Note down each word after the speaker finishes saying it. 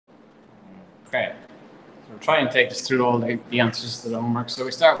Okay. So we'll try and take us through all the answers to the homework. So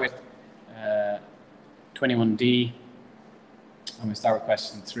we start with 21D. And we start with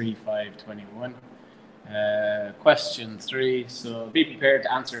question 3, 5, 21. Question 3. So be prepared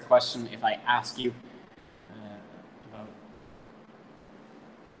to answer a question if I ask you about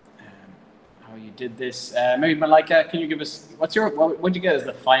how you did this. Maybe Malika, can you give us what did you get as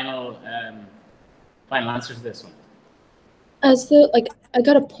the final answer to this one? As I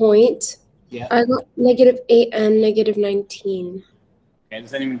got a point. Yeah. I got -8 and -19. Okay.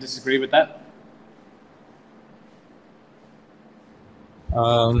 Does anyone disagree with that?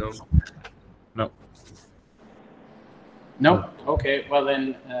 No. No? Okay, well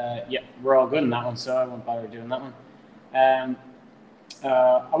then, yeah, we're all good on that one, so I won't bother doing that one. I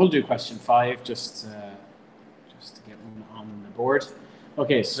will do question 5 just to get one on the board.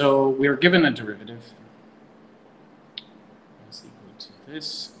 Okay, so we're given a derivative. Is equal to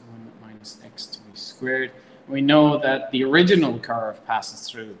this, 1 minus x to the squared. We know that the original curve passes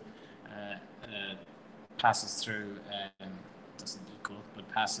through, doesn't equal, but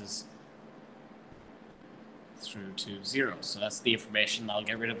passes through to 0. So that's the information. I'll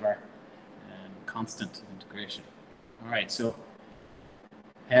get rid of our constant integration. All right, so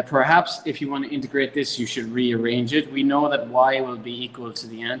perhaps if you want to integrate this, you should rearrange it. We know that y will be equal to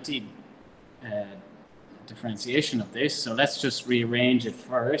the anti-differentiation of this. So let's just rearrange it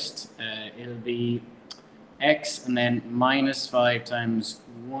first. It'll be x and then -5 times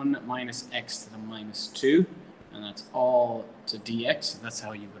 1 minus x to the -2. And that's all to dx. That's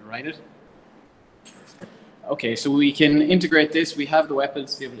how you would write it. Okay, so we can integrate this. We have the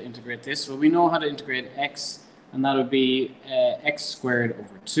weapons to be able to integrate this. So we know how to integrate x, and that would be x squared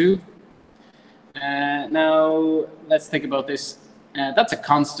over 2. Now, let's think about this. That's a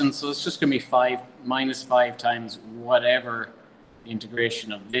constant, so it's just going to be 5 minus 5 times whatever the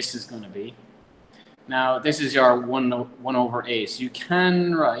integration of this is going to be. Now, this is your 1 over a. So you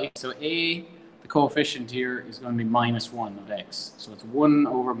can write, so a, the coefficient here is going to be -1 of x. So it's 1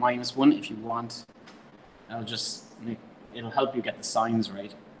 over -1 if you want. It'll help you get the signs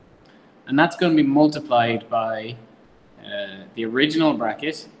right. And that's going to be multiplied by the original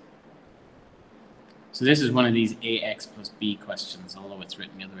bracket. So this is one of these ax plus b questions, although it's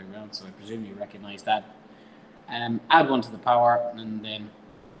written the other way around, so I presume you recognize that. Add 1 to the power, and then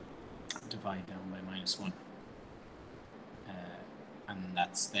divide down by -1. And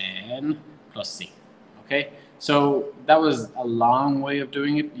that's then plus c. Okay, so that was a long way of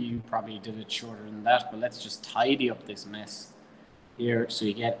doing it. You probably did it shorter than that, but let's just tidy up this mess here. So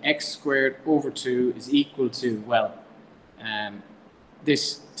you get x squared over 2 is equal to, well,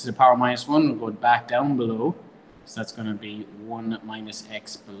 this to the power -1 will go back down below. So that's going to be 1 minus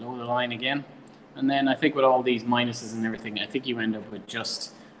x below the line again. And then I think with all these minuses and everything, I think you end up with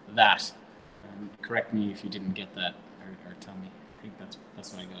just that. Correct me if you didn't get that, or tell me. I think that's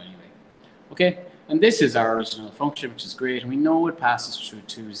what I got anyway. Okay, and this is our original function, which is great. And we know it passes through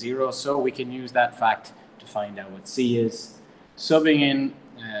to 0, so we can use that fact to find out what c is. Subbing in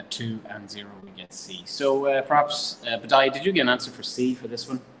 2 and 0, we get c. So perhaps, Badai, did you get an answer for c for this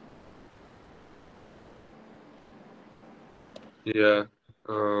one? Yeah.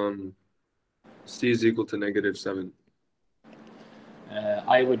 C is equal to -7.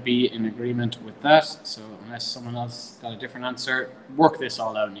 I would be in agreement with that. So unless someone else got a different answer, work this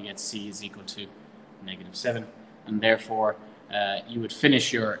all out and you get c is equal to -7. And therefore, you would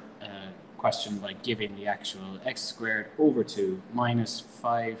finish your question by giving the actual x squared over 2 minus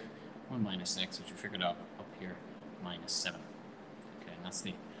 5, 1 minus x, which we figured out up here, -7. Okay, and that's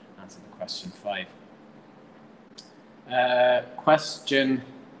the answer to question 5. Question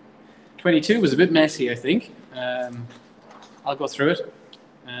 22 was a bit messy, I think. I'll go through it.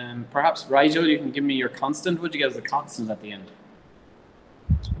 Perhaps, Rigel, you can give me your constant. What did you get as a constant at the end?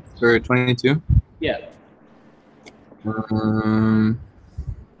 For 22? Yeah.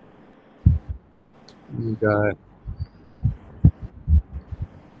 You got...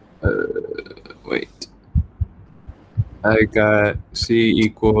 wait. I got C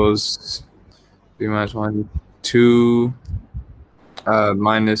equals 3 minus 1, 2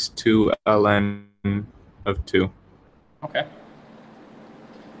 minus 2 ln of 2. Okay.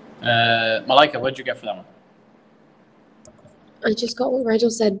 Malika, what did you get for that one? I just got what Rigel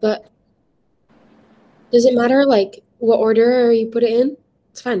said, but does it matter, like, what order you put it in?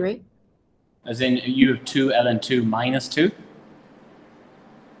 It's fine, right? As in, you have 2 ln 2 minus 2?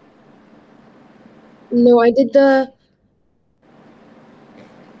 No, I did the...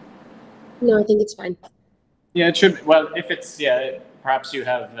 No, I think it's fine. Yeah, it should be. Well, if it's, yeah, perhaps you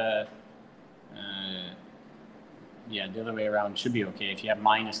have yeah, the other way around should be okay. If you have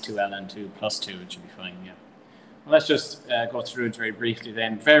minus 2 ln 2 plus 2, it should be fine, yeah. Well, let's just go through it very briefly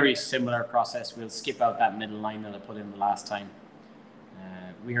then. Very similar process. We'll skip out that middle line that I put in the last time.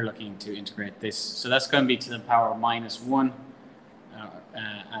 We are looking to integrate this. So that's going to be to the power of minus 1.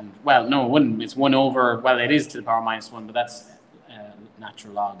 And, well, no, it wouldn't. It's 1 over, well, it is to the power of minus 1, but that's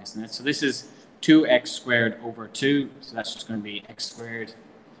natural log, isn't it? So this is 2x squared over 2. So that's just going to be x squared.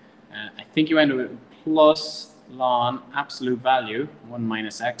 I think you end up with plus ln absolute value, 1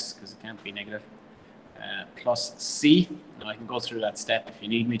 minus x, because it can't be negative, plus c. Now I can go through that step if you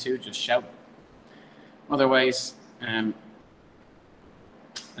need me to, just shout. Otherwise,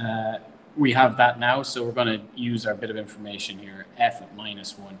 we have that now, so we're going to use our bit of information here. F at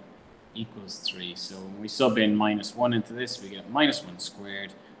minus 1 equals 3. So when we sub in minus 1 into this, we get minus 1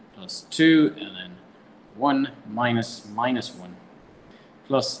 squared plus 2, and then 1 minus minus 1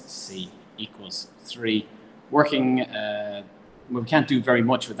 plus c equals 3. Working, we can't do very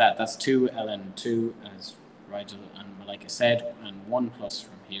much with that. That's 2 ln 2, as Rigel and like I said, and 1 plus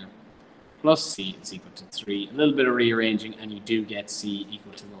from here. Plus c is equal to 3. A little bit of rearranging, and you do get c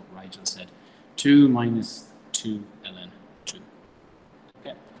equal to what Rigel said. 2 minus 2 ln 2.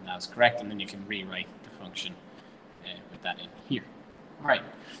 Okay, and that was correct, and then you can rewrite the function with that in here. All right,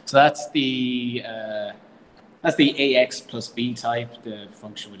 so that's the ax plus b type, the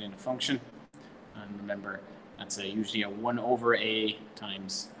function within a function. And remember, that's usually a 1 over a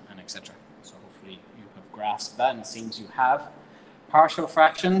times and etc. So hopefully you have grasped that, and it seems you have. Partial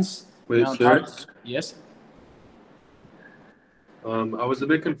fractions. Wait, Now, sir? yes? I was a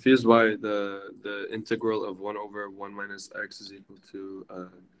bit confused why the integral of 1 over 1 minus x is equal to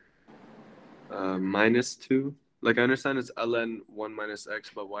minus 2. Like, I understand it's ln 1 minus x,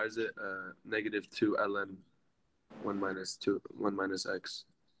 but why is it negative 2 ln 1 minus x?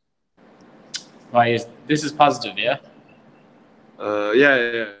 Why is this is positive, yeah?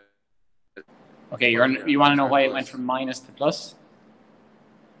 Yeah. Okay, you want to know why it went from minus to plus?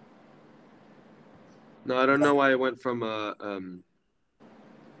 No, I don't know why it went from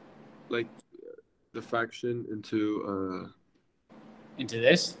like the fraction into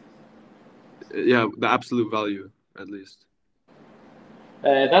this? yeah, the absolute value at least.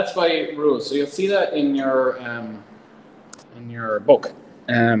 That's by rule. So you'll see that in your book,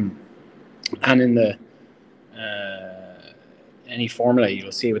 and in the any formula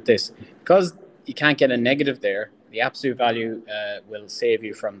you'll see with this. Because you can't get a negative there, the absolute value will save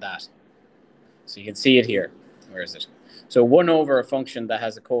you from that. So you can see it here. Where is it? So 1 over a function that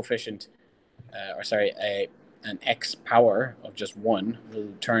has a coefficient, an x power of just 1 will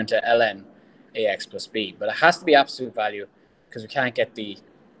turn to ln ax plus b. But it has to be absolute value because we can't get the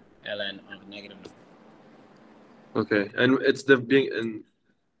ln of negative. Okay, and it's the being in.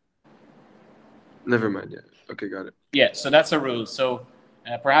 Never mind. Yeah. Okay, got it. Yeah, so that's a rule. So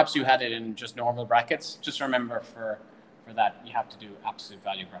perhaps you had it in just normal brackets. Just remember for that you have to do absolute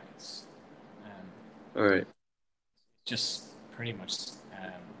value brackets. All right. Just pretty much,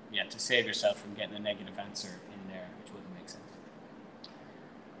 to save yourself from getting a negative answer in there, which wouldn't make sense.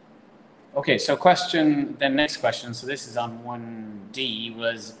 Okay, so the next question, so this is on 1D,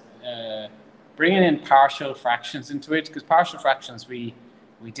 was bringing in partial fractions into it, because partial fractions we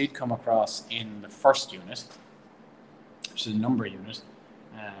did come across in the first unit, which is a number unit.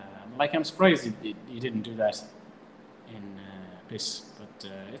 I'm surprised you didn't do that in this,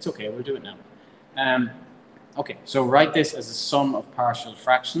 but it's okay, we'll do it now. Okay, so write this as a sum of partial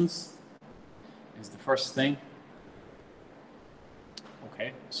fractions is the first thing.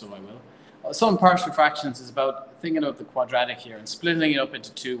 Okay, so I will. Sum of partial fractions is about thinking of the quadratic here and splitting it up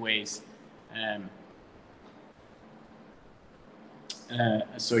into 2 ways.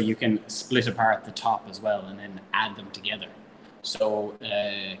 So you can split apart the top as well and then add them together. So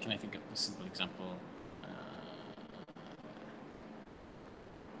can I think of a simple example?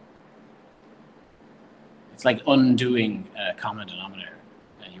 It's like undoing a common denominator.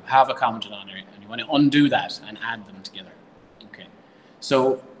 You have a common denominator and you want to undo that and add them together. Okay,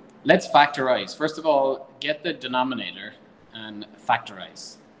 so let's factorize. First of all, get the denominator and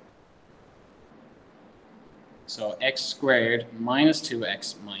factorize. So x squared minus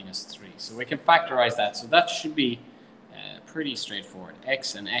 2x minus 3. So we can factorize that. So that should be pretty straightforward.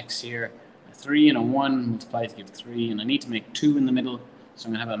 X and x here, a 3 and a 1 multiplied to give 3, and I need to make 2 in the middle. So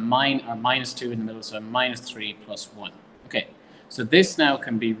I'm going to have a minus 2 in the middle, so a minus 3 plus 1. Okay, so this now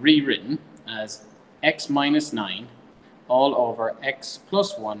can be rewritten as x minus 9 all over x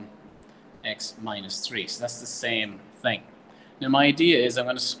plus 1, x minus 3. So that's the same thing. Now my idea is I'm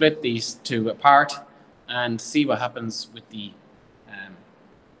going to split these two apart and see what happens with the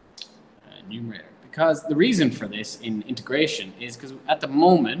numerator. Because the reason for this in integration is because at the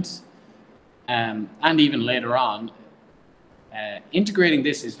moment, and even later on, integrating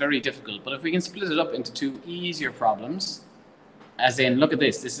this is very difficult. But if we can split it up into two easier problems, as in, look at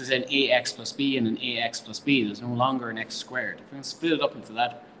this. This is an ax plus b and an ax plus b. There's no longer an x squared. If we can split it up into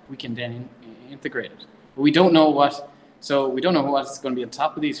that, we can then integrate it. But we don't know what, so we don't know what's going to be on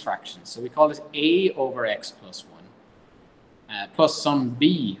top of these fractions. So we call this a over x plus 1 plus some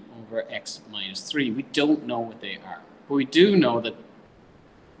b over x minus 3. We don't know what they are. But we do know that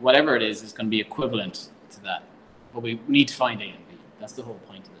whatever it is going to be equivalent to that. But we need to find a and b. That's the whole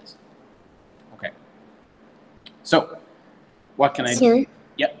point of this. Okay. So what can I do? Sir,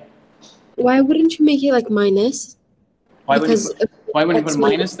 Yep. why wouldn't you make it like minus? Why would you Because put a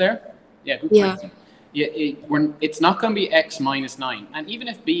minus there? Yeah, good Yeah. question. Yeah, it's not going to be x minus 9. And even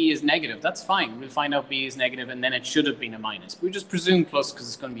if b is negative, that's fine. We'll find out b is negative, and then it should have been a minus. We just presume plus because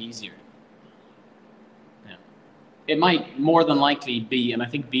it's going to be easier. Yeah. It might more than likely be, and I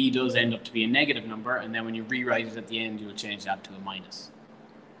think b does end up to be a negative number, and then when you rewrite it at the end, you'll change that to a minus.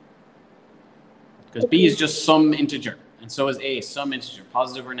 Because b is just some integer, and so is a, some integer,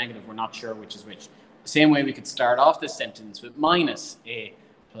 positive or negative. We're not sure which is which. The same way we could start off this sentence with minus a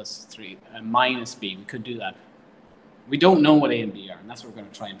plus 3 and minus b. We could do that. We don't know what a and b are, and that's what we're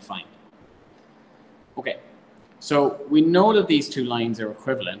going to try and find. Okay, so we know that these two lines are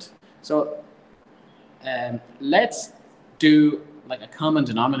equivalent. So let's do like a common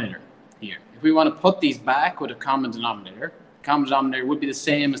denominator here. If we want to put these back with a common denominator would be the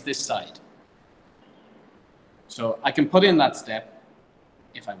same as this side. So I can put in that step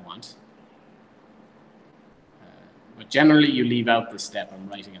if I want. But generally, you leave out this step I'm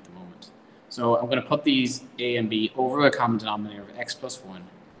writing at the moment. So I'm going to put these a and b over a common denominator of x plus 1,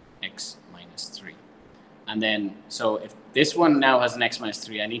 x minus 3. And then, so if this one now has an x minus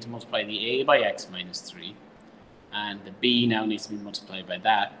 3, I need to multiply the a by x minus 3. And the b now needs to be multiplied by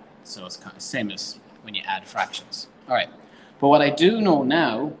that. So it's kind of the same as when you add fractions. All right. But what I do know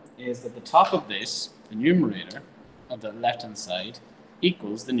now is that the top of this, the numerator of the left-hand side,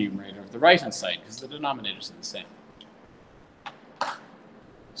 equals the numerator of the right-hand side, because the denominators are the same.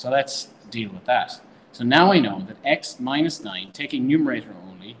 So let's deal with that. So now I know that x minus 9, taking numerator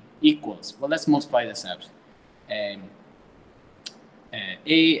only, equals, well, let's multiply this out.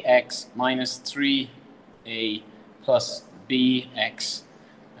 Ax minus 3a plus bx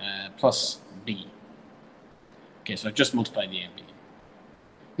plus b. Okay, so I just multiply the a and b.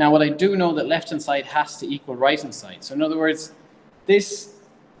 Now, what I do know that left-hand side has to equal right-hand side. So in other words, this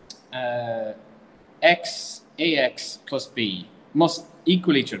ax plus b must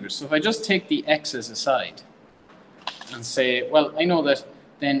equal each other. So if I just take the x's aside and say, well, I know that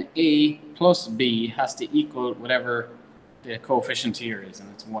then a plus b has to equal whatever the coefficient here is, and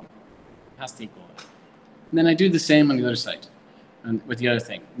it's 1. It has to equal that. And then I do the same on the other side, and with the other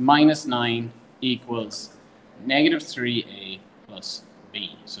thing. Minus 9 equals negative 3a plus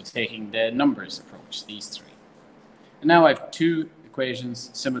b. So taking the numbers approach, these three. And now I have two equations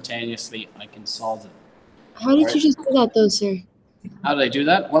simultaneously. I can solve them. how did you just do that though, sir? How did I do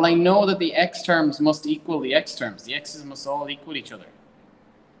that? Well, I know that the x terms must equal the x terms. The x's must all equal each other.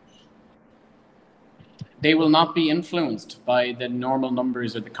 They will not be influenced by the normal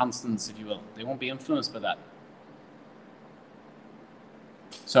numbers or the constants, if you will. They won't be influenced by that.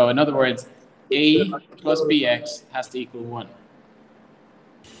 So in other words, a plus bx has to equal 1.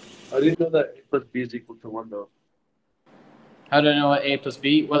 How do you know that a plus b is equal to 1 though? How do I know what a plus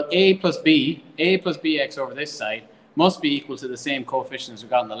b? Well, a plus bx over this side must be equal to the same coefficients we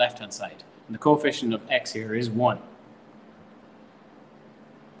got on the left-hand side. And the coefficient of x here is 1.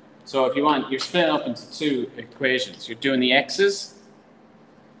 So if you want, you're splitting up into two equations. You're doing the x's,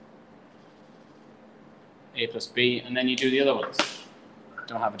 a plus b, and then you do the other ones.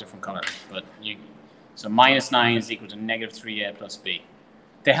 Don't have a different color, but so minus 9 is equal to negative 3a plus b.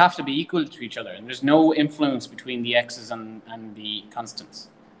 They have to be equal to each other, and there's no influence between the x's and the constants.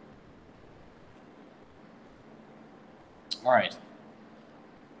 All right.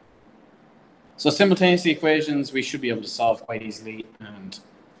 So simultaneous equations we should be able to solve quite easily, and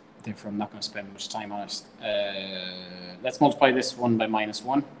therefore I'm not going to spend much time on it. Let's multiply this one by minus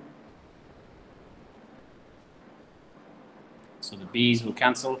 1. So the b's will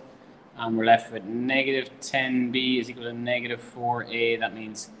cancel, and we're left with negative 10b is equal to negative 4a. That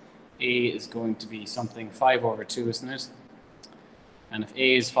means a is going to be something 5 over 2, isn't it? And if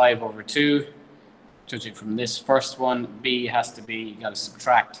a is 5 over 2, judging from this first one, b has to be, you got to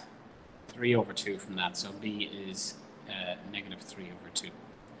subtract 3 over 2 from that. So b is negative 3 over 2.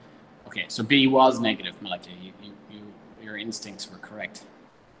 Okay, so b was negative, Malika. Your instincts were correct.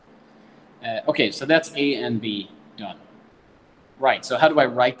 Okay, so that's A and B done. Right, so how do I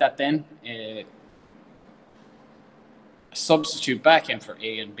write that then? Substitute back in for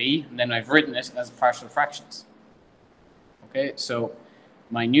A and B, and then I've written it as partial fractions. Okay, so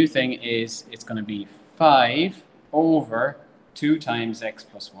my new thing is it's going to be 5 over 2 times x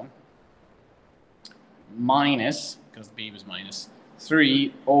plus 1 minus, because B was minus,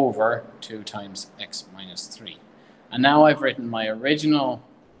 3 over 2 times x minus 3. And now I've written my original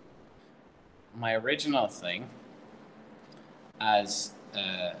thing as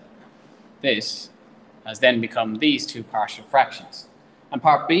this has then become these two partial fractions. And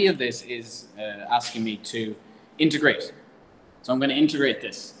part B of this is asking me to integrate. So I'm going to integrate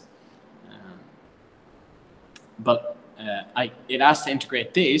this. But it asks to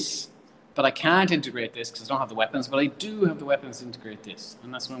integrate this, but I can't integrate this because I don't have the weapons, but I do have the weapons to integrate this.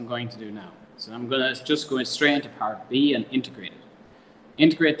 And that's what I'm going to do now. So I'm going to just go straight into part B and integrate it.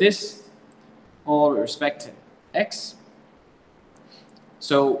 Integrate this, all with respect to x.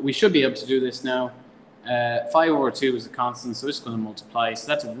 So we should be able to do this now. 5 over 2 is a constant, so it's going to multiply. So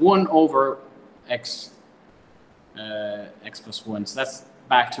that's 1 over x, x plus 1. So that's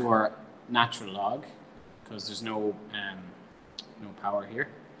back to our natural log, because there's no power here.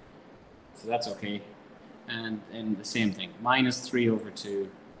 So that's okay. And then the same thing, minus 3 over 2,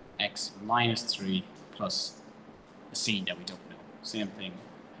 x minus 3 plus a c that we don't know. Same thing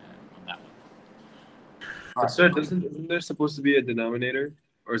on that one. So isn't there supposed to be a denominator,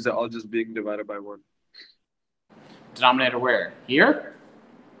 or is it all just being divided by 1? Denominator where? Here?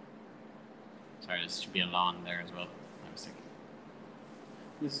 Sorry, this should be a lawn there as well. I was thinking.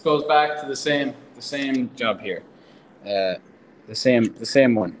 This goes back to the same job here. The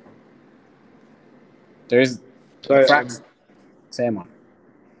same one. There's Sorry, same one.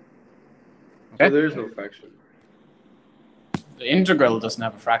 so Okay. there is no fraction. The integral doesn't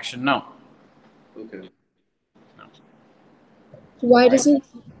have a fraction, no. Okay. Why does it?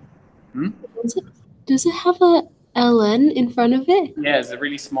 Hmm? Does it have a ln in front of it? Yeah, it's a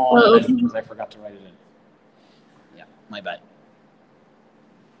really small Oh, element okay. because I forgot to write it in. Yeah, my bad.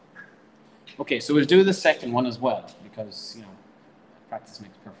 Okay, so we'll do the second one as well because, you know, practice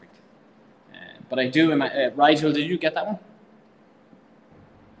makes perfect. But I do, Rigel, did you get that one?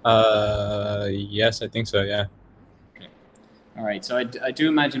 Yes, I think so. Yeah. Okay. All right, so I do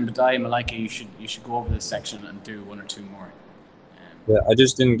imagine Badai and Malika, you should go over this section and do 1 or 2 more. Yeah, I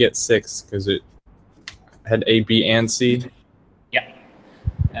just didn't get 6 because it had A, B, and C. Yeah.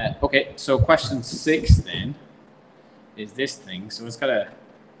 Okay, so question 6 then is this thing. So it's got a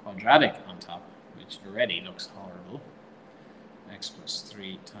quadratic on top, which already looks horrible. X plus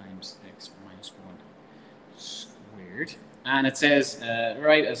 3 times x minus 1 squared. And it says,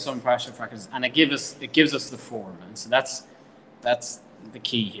 right, as some partial fractions, and it gives us the form. And so that's the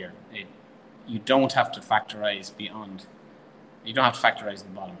key here. You don't have to factorize beyond. You don't have to factorize the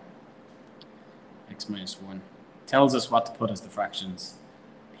bottom. X minus 1 tells us what to put as the fractions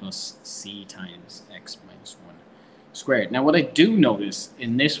plus c times x minus 1 squared. Now, what I do notice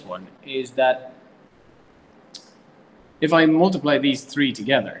in this one is that if I multiply these 3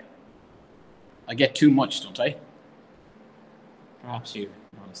 together, I get too much, don't I? Perhaps you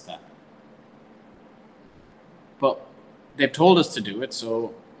noticed that. But they've told us to do it,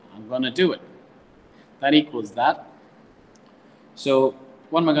 so I'm going to do it. That equals that. So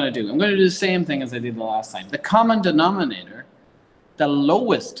what am I going to do? I'm going to do the same thing as I did the last time. The common denominator, the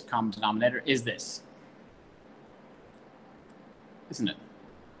lowest common denominator is this. Isn't it?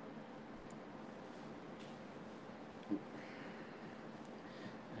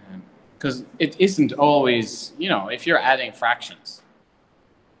 Because it isn't always, you know, if you're adding fractions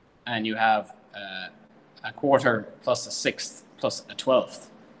and you have a quarter plus a sixth plus a 12th,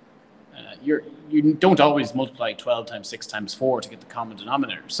 you don't always multiply 12 times 6 times 4 to get the common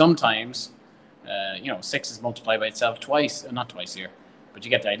denominator. Sometimes, 6 is multiplied by itself twice, not twice here, but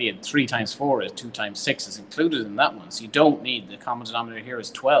you get the idea. 3 times 4 is 2 times 6 is included in that one. So you don't need, the common denominator here is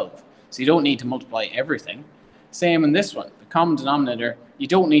 12. So you don't need to multiply everything. Same in this one. The common denominator, you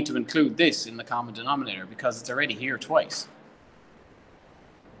don't need to include this in the common denominator because it's already here twice.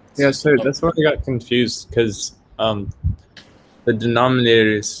 Yeah, so that's where I got confused because the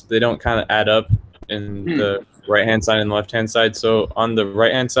denominators, they don't kind of add up in the right-hand side and the left-hand side. So on the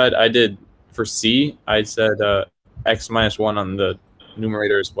right-hand side, I did, for C, I said x minus 1 on the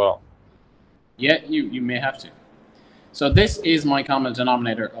numerator as well. Yeah, you may have to. So this is my common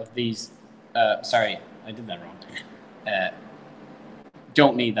denominator of these. Sorry, I did that wrong.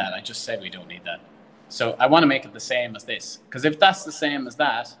 Don't need that. I just said we don't need that. So I want to make it the same as this. Because if that's the same as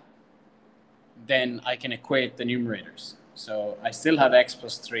that, then I can equate the numerators. So I still have x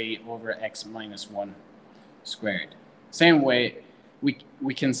plus 3 over x minus 1 squared. Same way,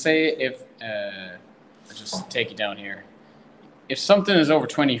 we can say if, I'll just take it down here. If something is over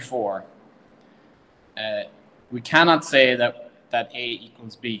 24, we cannot say that a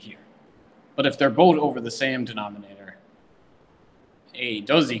equals b here. But if they're both over the same denominator, a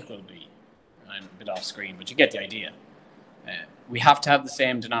does equal b. I'm a bit off screen, but you get the idea. We have to have the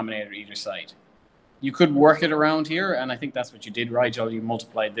same denominator either side. You could work it around here, and I think that's what you did, right, Joel? You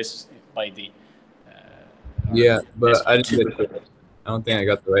multiplied this by the... Yeah, but I didn't get the, I don't think I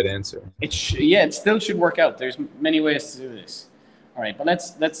got the right answer. It still should work out. There's many ways to do this. All right, but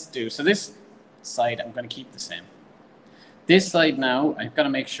let's do... So this side, I'm going to keep the same. This side now, I've got to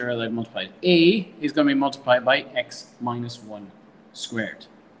make sure that I've multiplied. A is going to be multiplied by x minus 1 squared,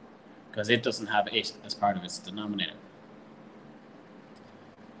 because it doesn't have 8 as part of its denominator.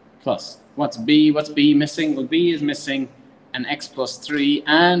 Plus, what's b? What's b missing? Well, b is missing an x plus 3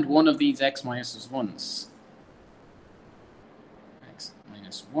 and one of these x minus 1s. X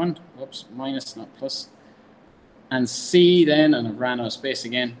minus 1, whoops, minus, not plus. And c then, and I've ran out of space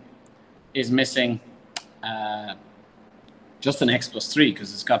again, is missing just an x plus 3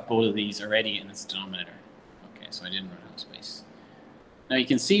 because it's got both of these already in its denominator. Okay, so I didn't run out of space. Now you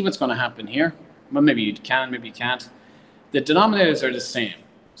can see what's going to happen here. Well, maybe you can, maybe you can't. The denominators are the same.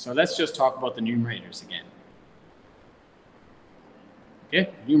 So let's just talk about the numerators again.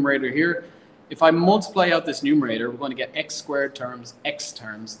 Okay, numerator here. If I multiply out this numerator, we're going to get x squared terms, x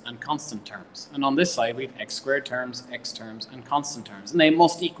terms, and constant terms. And on this side, we have x squared terms, x terms, and constant terms. And they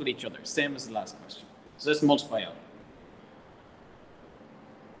must equal each other, same as the last question. So let's multiply out.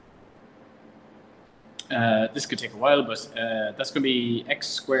 This could take a while, but that's going to be x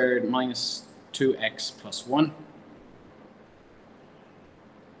squared minus 2x plus 1.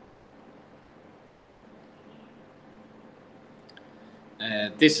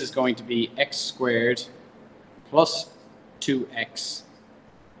 This is going to be x squared plus 2x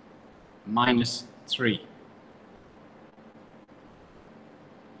minus 3.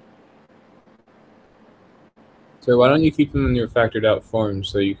 So why don't you keep them in your factored out form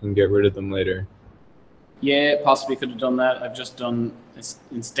so you can get rid of them later? Yeah, possibly could have done that. I've just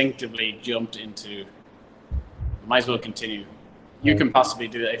instinctively jumped into, might as well continue. You can possibly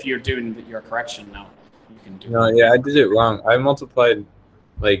do that if you're doing your correction now. You can do No, yeah, I did it wrong. I multiplied,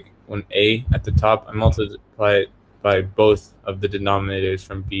 like, when A at the top, I multiplied by both of the denominators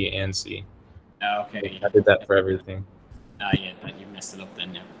from B and C. Okay. I did that for everything. Yeah, you messed it up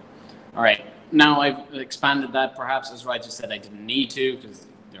then, yeah. All right. Now I've expanded that. Perhaps, as Raj just said, I didn't need to because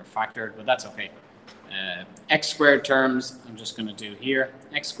they're factored, but that's okay. X squared terms, I'm just going to do here.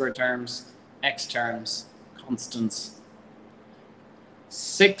 X squared terms, X terms, constants.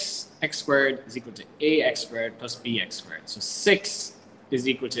 6x squared is equal to ax squared plus bx squared. So 6 is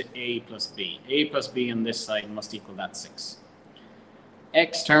equal to a plus b. A plus b on this side must equal that 6.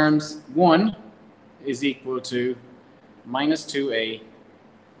 X terms 1 is equal to minus 2a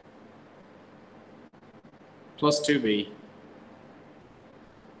plus 2b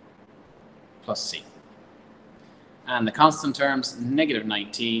plus c. And the constant terms, negative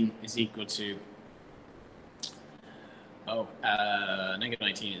 19 is equal to negative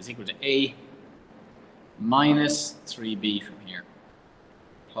 19 is equal to a minus 3b from here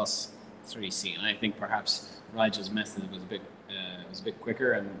plus 3c. And I think perhaps Raj's method was a bit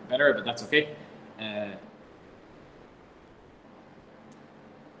quicker and better, but that's okay.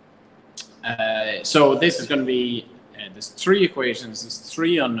 So this is going to be there's 3 equations, there's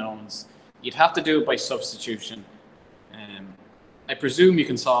 3 unknowns. You'd have to do it by substitution. I presume you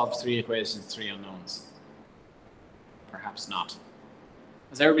can solve 3 equations, 3 unknowns. Perhaps not.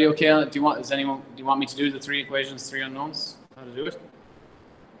 Is everybody okay? Do you want me to do the 3 equations, 3 unknowns? How to do it?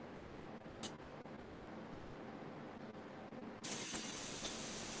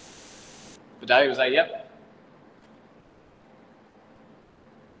 Badai, was that yep?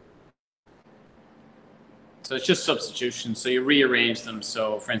 So it's just substitution. So you rearrange them.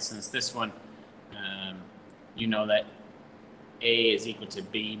 So for instance, this one, you know that a is equal to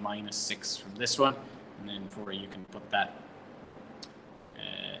b minus 6 from this one. And then you can put that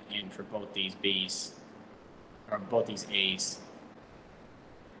in for both these b's, or both these a's.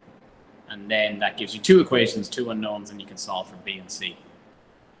 And then that gives you 2 equations, 2 unknowns, and you can solve for b and c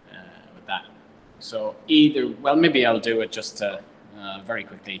with that. So maybe I'll do it just very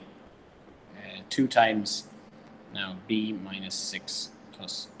quickly. 2 times now b minus 6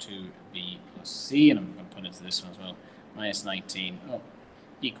 plus 2b plus c, and I'm going to put it into this one as well, minus 19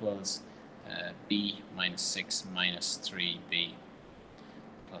 equals b minus 6 minus 3b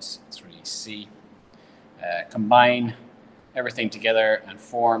plus 3c. Combine everything together and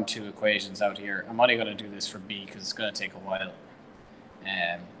form two equations out here. I'm only going to do this for B because it's going to take a while.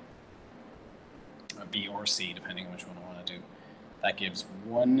 B or C, depending on which one I want to do. That gives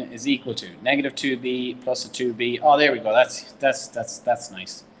 1 is equal to negative 2b plus a 2b. Oh, there we go. That's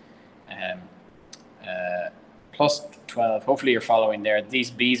nice. Plus 12. Hopefully you're following there.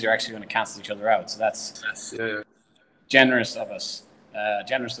 These b's are actually going to cancel each other out. So that's generous of us.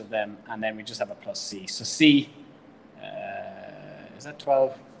 Generous of them. And then we just have a plus c. So c, is that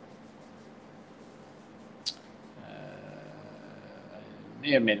 12? I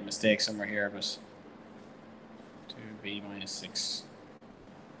may have made a mistake somewhere here, but 2b minus 6.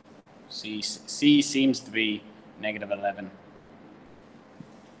 C seems to be negative 11.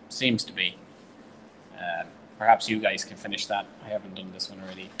 Seems to be. Perhaps you guys can finish that. I haven't done this one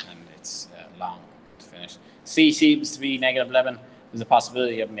already, and it's long to finish. C seems to be negative 11. There's a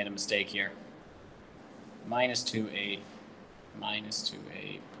possibility I've made a mistake here. Minus 2a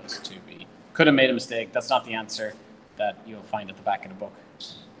plus 2b. Could have made a mistake. That's not the answer that you'll find at the back of the book.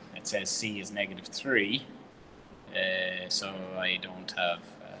 It says C is negative 3. So I don't have...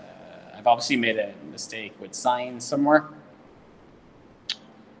 I've obviously made a mistake with signs somewhere.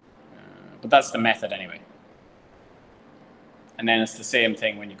 But that's the method anyway. And then it's the same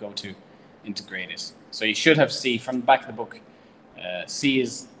thing when you go to integrate it. So you should have C from the back of the book. C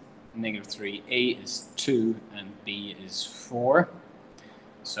is negative 3, A is 2, and B is 4.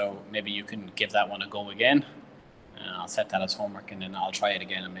 So maybe you can give that one a go again. I'll set that as homework, and then I'll try it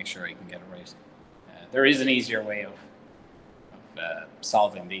again and make sure you can get it right. There is an easier way of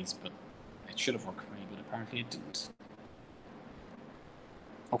solving these, but it should have worked for me, but apparently it didn't.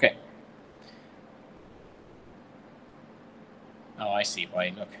 Okay. Oh, I see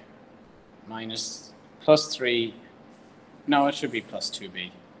why. Look. Minus plus 3. No, it should be plus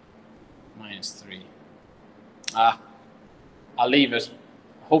 2b. Minus 3. I'll leave it.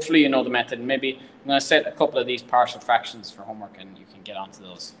 Hopefully you know the method. Maybe I'm going to set a couple of these partial fractions for homework and you can get onto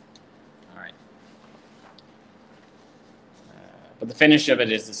those. All right. But the finish of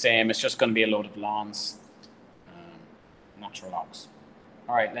it is the same. It's just going to be a load of lns, natural logs.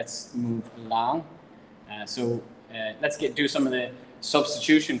 All right, let's move along. Let's do some of the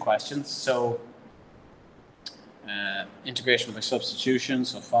substitution questions. So integration by substitution,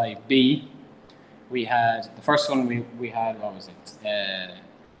 so 5b. We had, the first one we had, what was it?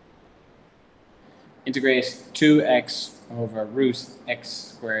 Integrate 2x over root x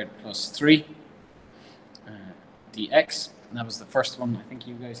squared plus 3 dx. And that was the first one I think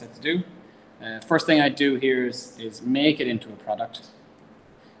you guys had to do. First thing I do here is make it into a product.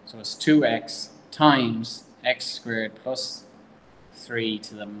 So it's 2x times x squared plus 3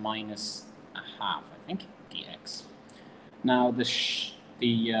 to the minus a half, I think, dx. Now the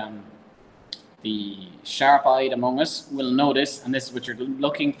sharp-eyed among us will notice, and this is what you're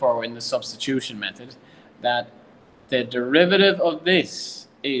looking for in the substitution method, that the derivative of this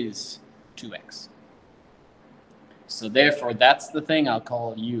is 2x. So therefore, that's the thing I'll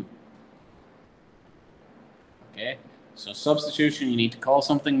call u. Okay, so substitution, you need to call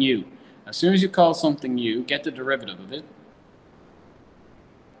something u. As soon as you call something u, get the derivative of it,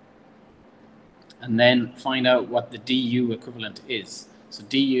 and then find out what the du equivalent is. So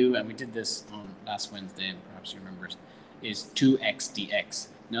du, and we did this on last Wednesday, and perhaps you remember it, is 2x dx.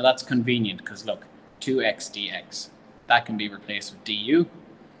 Now that's convenient because look, 2x dx, that can be replaced with du,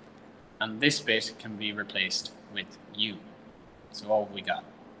 and this bit can be replaced with u. So all we got.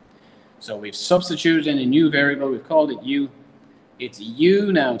 So we've substituted in a new variable, we've called it u. It's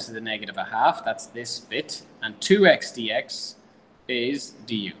u now to the negative a half, that's this bit, and 2x dx is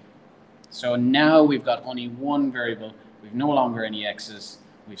du. So now we've got only one variable. We've no longer any x's.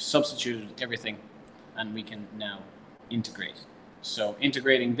 We've substituted everything, and we can now integrate. So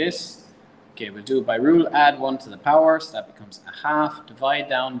integrating this, okay, we'll do it by rule. Add 1 to the power, so that becomes a half. Divide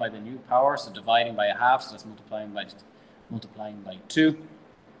down by the new power, so dividing by a half, so that's multiplying by 2.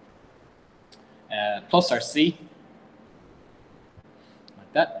 Plus our c,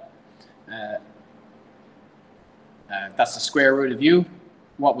 like that. That's the square root of u.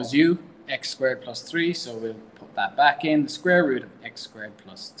 What was u? X squared plus 3, so we'll put that back in. The square root of x squared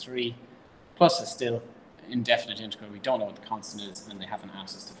plus 3, plus is still indefinite integral. We don't know what the constant is, and they haven't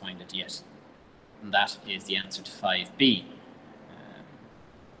asked us to find it yet. And that is the answer to 5b.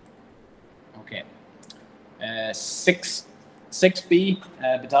 Okay. 6b.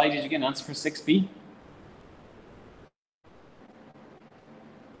 Badai, did you get an answer for 6b?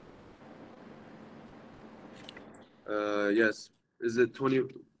 Yes. Is it 20?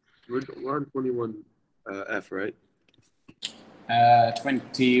 We're on 21 F, right?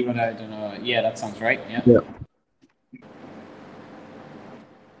 20, what I don't know. Yeah, that sounds right. Yeah.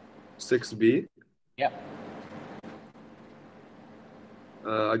 6b. Yeah.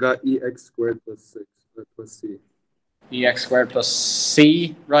 I got ex squared plus 6 plus c. Ex squared plus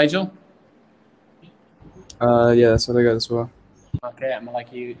c, Rigel. Yeah, that's what I got as well. Okay, I'm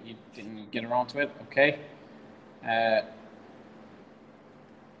like you didn't get around to it. Okay.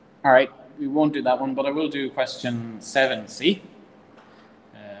 All right, we won't do that one, but I will do question 7c.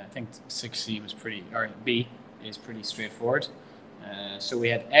 I think 6c was or b is pretty straightforward. So we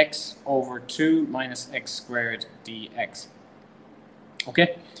had x over 2 minus x squared dx.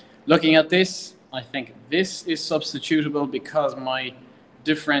 Okay, looking at this, I think this is substitutable because my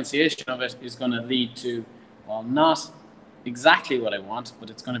differentiation of it is going to lead to, well, not exactly what I want, but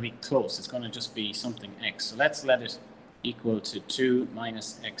it's going to be close. It's going to just be something x. So let's let it equal to 2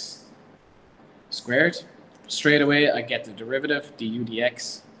 minus x squared. Straight away, I get the derivative, du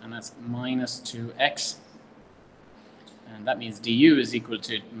dx, and that's minus 2x. And that means du is equal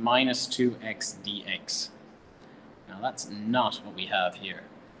to minus 2x dx. Now, that's not what we have here.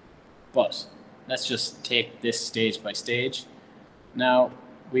 But let's just take this stage by stage. Now,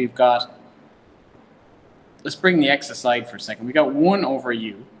 we've got, let's bring the x aside for a second. We got 1 over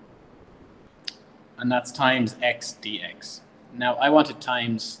u, and that's times x dx. Now, I want to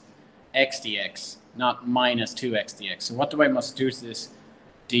times x dx, not minus 2x dx. So what do I must do to this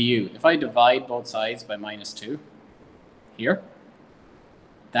du? If I divide both sides by minus 2 here,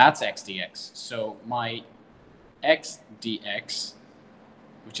 that's x dx. So my x dx,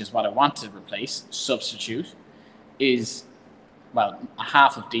 which is what I want to replace, substitute, is, well, a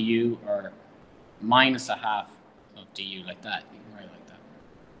half of du or minus a half of du, like that. You can write it like that.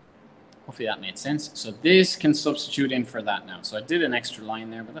 Hopefully that made sense. So this can substitute in for that now. So I did an extra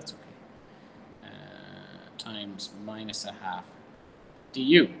line there, but that's okay. Times minus a half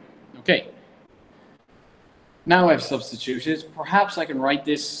du. Okay. Now I've substituted. Perhaps I can write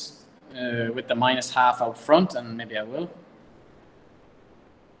this with the minus half out front, and maybe I will.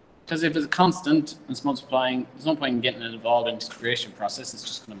 Because if it's constant and it's multiplying, there's no point in getting it involved in the integration process. It's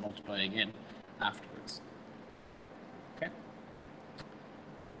just going to multiply again afterwards. Okay.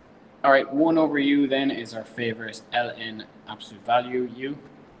 All right, 1 over u then is our favorite ln absolute value u.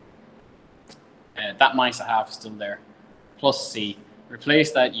 That minus a half is still there, plus c.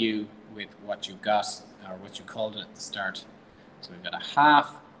 Replace that u with what you got, or what you called it at the start. So we've got a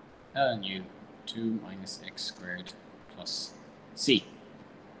half ln u 2 minus x squared plus c.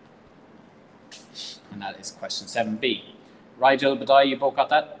 And that is question 7b. Rigel, Badai, you both got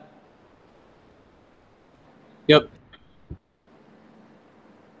that? Yep.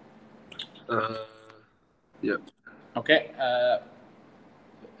 Yep. Okay.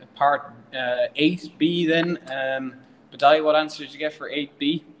 Part 8b then. Badai, what answer did you get for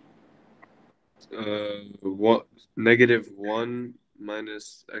 8b? Negative 1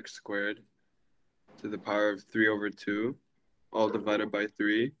 minus x squared to the power of 3 over 2, all divided by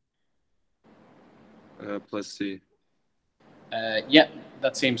 3, plus c. Yeah,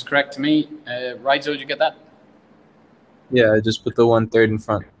 that seems correct to me. Rigel, did you get that? Yeah, I just put the 1/3 in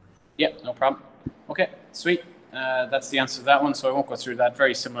front. Yep, no problem. Okay, sweet. That's the answer to that one, so I won't go through that.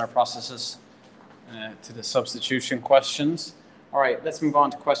 Very similar processes to the substitution questions. All right, let's move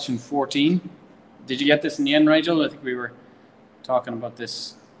on to question 14. Did you get this in the end, Rigel? I think we were talking about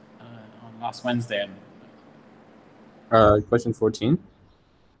this on last Wednesday. Question 14.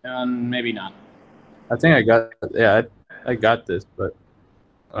 And maybe not. I think I got, yeah, I got this, but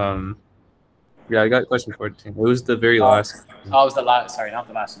yeah, I got question 14. It was the very last. Oh, it was the last. Sorry, not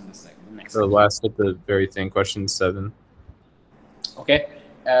the last one. The next. The last of the very thing, question 7. Okay.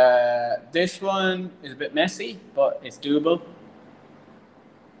 This one is a bit messy, but it's doable.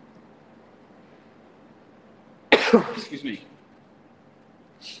 Excuse me.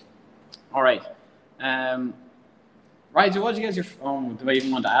 All right. Rigel, what did you guys your phone? Do I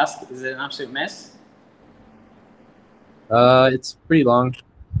even want to ask? Is it an absolute mess? It's pretty long.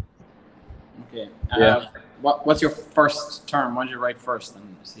 Okay. Yeah. What's your first term? What did you write first,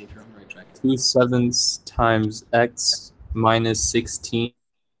 and see if you're on the right track? 2/7 times x minus 16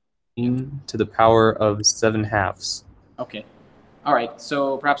 to the power of 7/2. Okay. All right.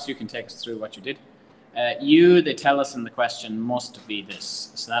 So perhaps you can take us through what you did. They tell us in the question, must be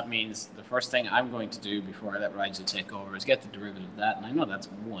this. So that means the first thing I'm going to do before I let Rigel take over is get the derivative of that. And I know that's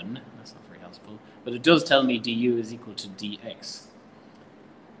 1. That's not very helpful. But it does tell me du is equal to dx.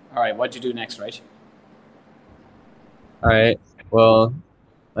 All right. What'd you do next, right? All right. Well,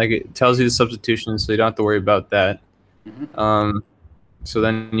 like it tells you the substitution, so you don't have to worry about that. Mm-hmm. So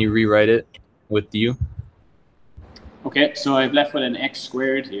then you rewrite it with u. Okay. So I've left with an x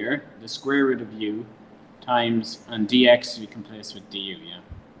squared here, the square root of u times, and dx we can place with du, yeah.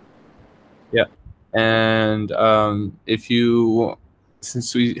 And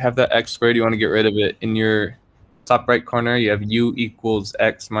since we have that x squared, you want to get rid of it. In your top right corner, you have u equals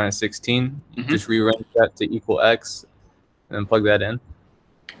x minus 16. Just rearrange that to equal x, and then plug that in.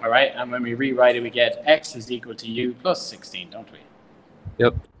 All right, and when we rewrite it, we get x is equal to u plus 16, don't we?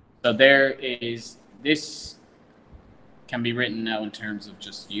 Yep. So this can be written now in terms of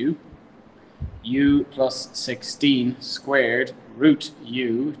just u plus 16 squared root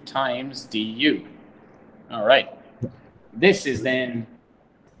u times du. All right. This is then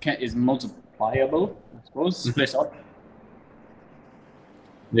is multipliable, I suppose, split up.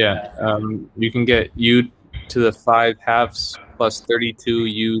 Yeah, you can get u to the 5/2 plus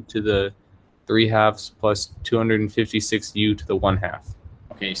 32u to the 3/2 plus 256u to the 1/2.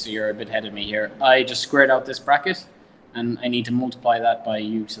 Okay, so you're a bit ahead of me here. I just squared out this bracket, and I need to multiply that by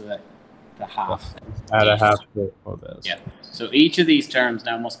u to the half. Add a half to all those. Yeah. So each of these terms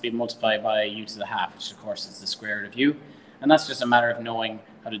now must be multiplied by u to the half, which of course is the square root of u. And that's just a matter of knowing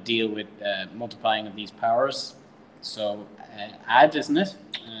how to deal with multiplying of these powers. So add, isn't it?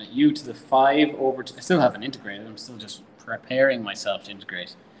 U to the 5 over 2. I still haven't integrated. I'm still just preparing myself to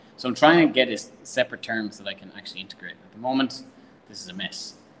integrate. So I'm trying to get separate terms that I can actually integrate. At the moment, this is a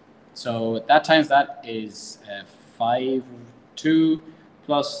mess. So that times that is 5 2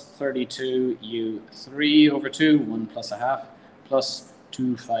 plus 32 u 3 over 2, 1 plus a half, plus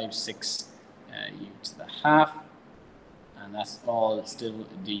 256 u to the half. And that's all still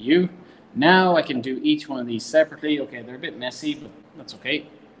du. Now I can do each one of these separately. Okay, they're a bit messy, but that's okay.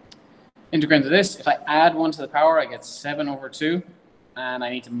 Integrate into this. If I add 1 to the power, I get 7 over 2. And I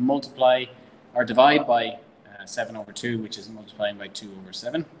need to multiply or divide by 7 over 2, which is multiplying by 2 over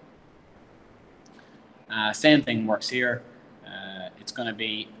 7. Same thing works here. It's going to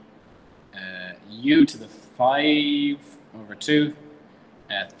be u to the 5 over 2.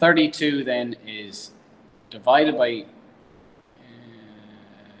 32 then is divided by,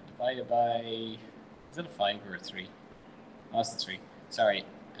 is it a 5 or a 3? Oh, that's the 3. Sorry.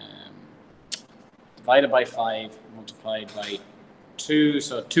 Divided by 5, multiplied by 2.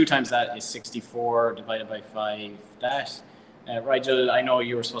 So 2 times that is 64, divided by 5 that. Rigel, I know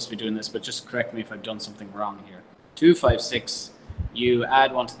you were supposed to be doing this, but just correct me if I've done something wrong here. 256, you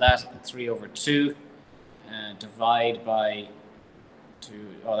add 1 to that, 3 over 2, divide by 2,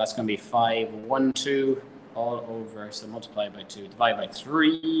 oh, that's going to be 5, 1, 2, all over, so multiply by 2, divide by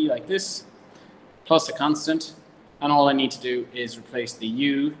 3, like this, plus a constant, and all I need to do is replace the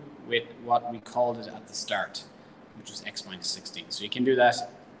u with what we called it at the start, which was x minus 16. So you can do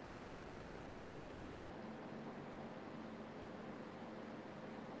that.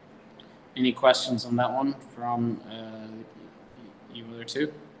 Any questions on that one from you other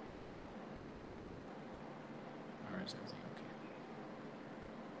two? Or is everything okay?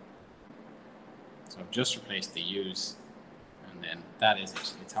 So I've just replaced the u's, and then that is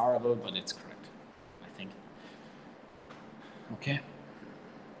it. It's horrible, but it's correct, I think. Okay.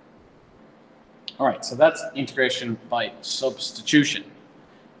 All right, so that's integration by substitution.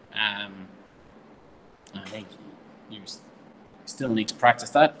 I think you still need to practice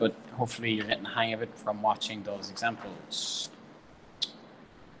that, but hopefully you're getting the hang of it from watching those examples.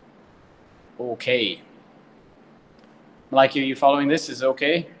 Okay. Malika, are you following this? Is it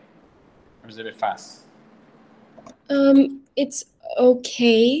okay? Or is it a bit fast? It's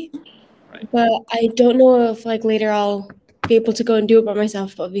okay, Right. but I don't know if later I'll be able to go and do it by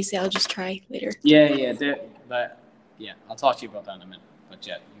myself. But obviously, I'll just try later. Yeah, I'll talk to you about that in a minute. But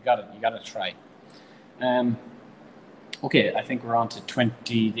yeah, you gotta try. Okay, I think we're on to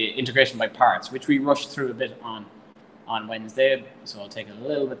 20, the integration by parts, which we rushed through a bit on Wednesday, so I'll take it a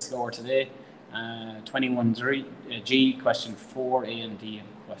little bit slower today. 21G, question 4, A and D, and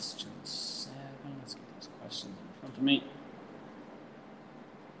question 7. Let's get those questions in front of me.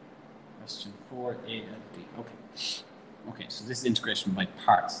 Question 4, A and D. Okay, so this is integration by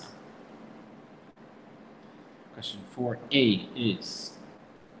parts. Question 4A is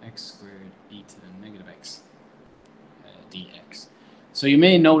x squared e to the negative x dx. So you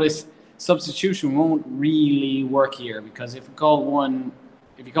may notice substitution won't really work here, because if you call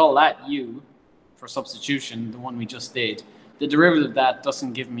that u for substitution, the one we just did, the derivative of that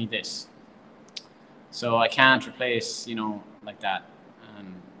doesn't give me this. So I can't replace, like that,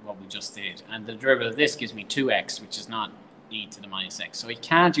 and what we just did. And the derivative of this gives me 2x, which is not e to the minus x. So we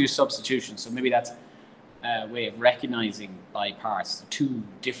can't use substitution. So maybe that's a way of recognizing by parts, two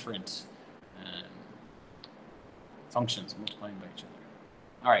different functions multiplying by each other.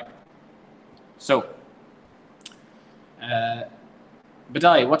 All right. So,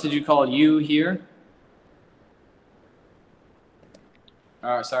 Badai, what did you call u here?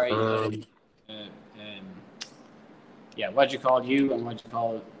 Yeah, what'd you call u and what'd you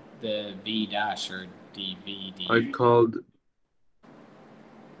call the v dash or dv, I called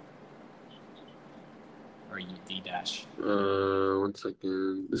or d dash? 1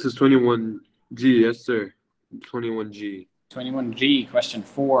 second. This is 21G, yes sir. 21G. 21G, question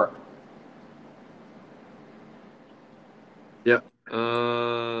 4. Yeah.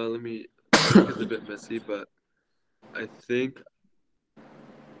 Let me. I think it's a bit messy, but I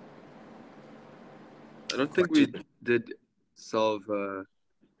don't think we did solve.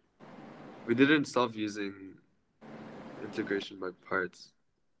 We didn't solve using integration by parts.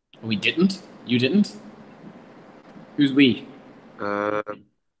 We didn't? You didn't? Who's we?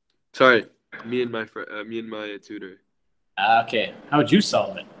 Sorry, me and my tutor. Okay, how'd you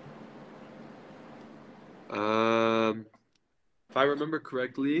solve it? If I remember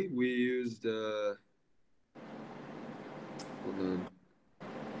correctly, we used. Hold on.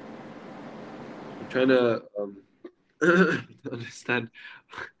 I'm trying to understand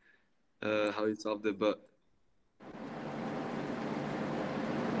how he solved it, but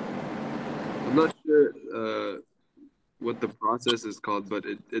I'm not sure what the process is called, but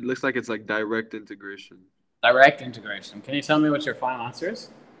it looks like it's like direct integration. Direct integration. Can you tell me what your final answer is?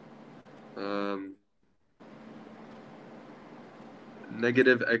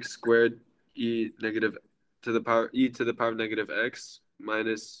 Negative x squared e to the power of negative x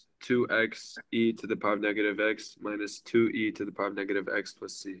minus 2x e to the power of negative x minus 2e to the power of negative x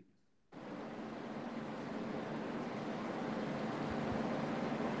plus c.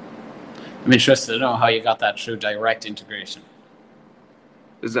 I'm interested to know how you got that through direct integration.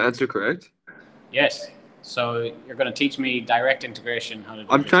 Is the answer correct? Yes. So you're going to teach me direct integration. How to do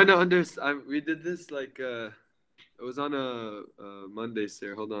I'm this. trying to understand. We did this like it was on a Monday,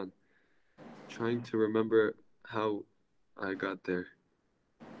 sir. Hold on. Trying to remember how I got there.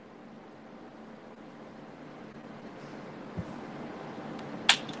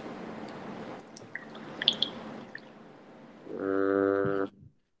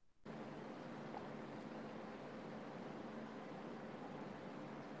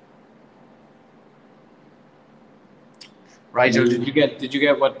 Rigel, did you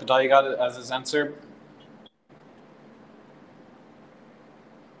get what Badai got as his answer?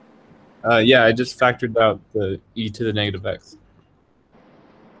 Yeah, I just factored out the e to the negative x.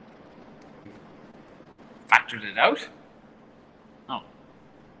 Factored it out? Oh.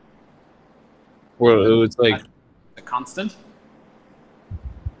 Well, it was like a constant?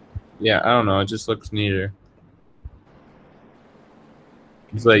 Yeah, I don't know. It just looks neater.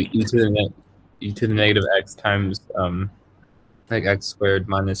 It's like e to the negative x times like x squared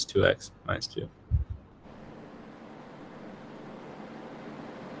minus 2x minus 2.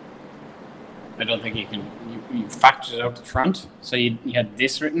 I don't think you can. You factored it out the front, so you had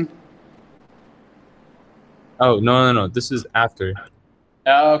this written. Oh no! This is after.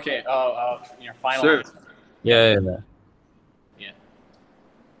 Oh, okay. Your final Sir. answer. Yeah. Yeah.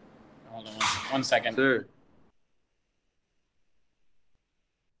 Hold on one second. Sir.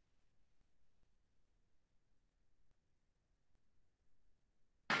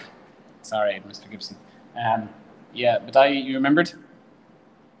 Sorry, Mr. Gibson. Yeah, but you remembered?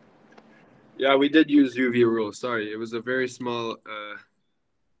 Yeah, we did use UV rule. Sorry, it was a very small.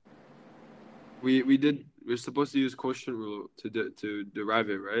 We're supposed to use quotient rule to derive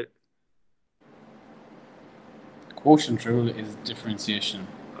it, right? Quotient rule is differentiation.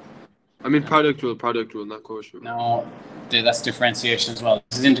 I mean product rule, not quotient rule. No, that's differentiation as well.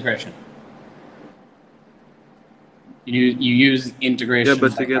 This is integration. You use integration. Yeah,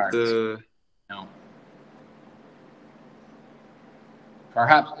 but to get parts. the. No.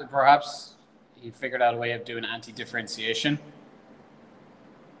 Perhaps he figured out a way of doing anti-differentiation.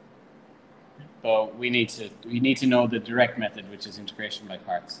 But we need to know the direct method, which is integration by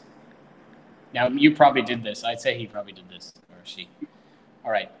parts. Now you probably did this. I'd say he probably did this, or she.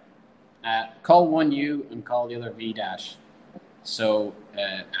 All right. Call one u and call the other v dash. So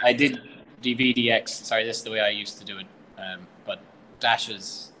I did dv dx. Sorry, this is the way I used to do it. But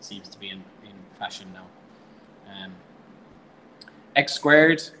dashes seems to be in fashion now. X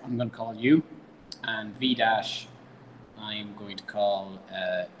squared, I'm going to call u, and v dash, I'm going to call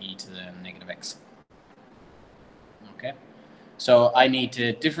e to the negative x. Okay, so I need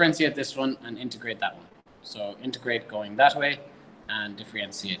to differentiate this one and integrate that one. So integrate going that way and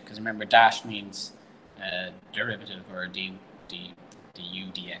differentiate, because remember dash means derivative or du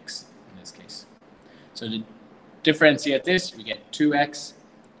dx in this case. So to differentiate this, we get 2x.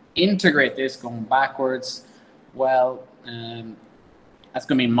 Integrate this going backwards, well, that's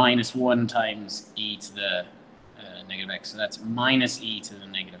going to be minus 1 times e to the negative x. So that's minus e to the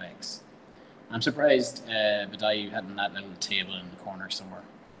negative x. I'm surprised, Badai, you hadn't that little table in the corner somewhere.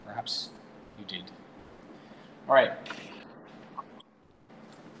 Perhaps you did. All right.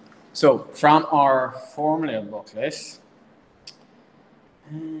 So from our formula booklet, is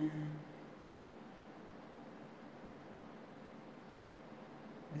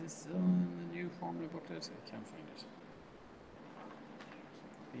it still in the new formula booklet? I can't find it.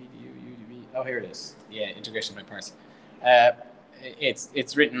 VDU, UDV. Oh, here it is. Yeah, integration by parts.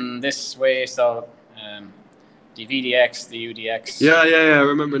 It's written this way, so the VDX, the UDX. Yeah, I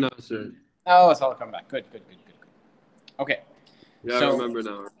remember now, sir. Oh, it's all come back. Good. Okay. Yeah, so, I remember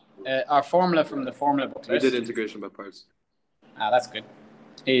now. Our formula from the formula booklet. We did integration by parts. That's good.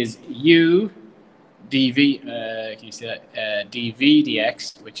 Is U dv, can you see that? dv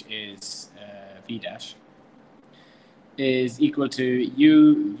dx, which is v dash, is equal to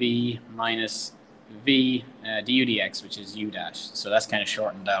uv minus v du dx, which is u dash. So that's kind of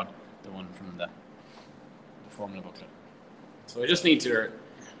shortened out the one from the formula booklet. So I just need to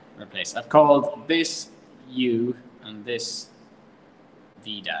replace. I've called this u and this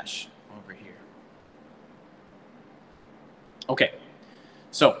v dash over here. Okay,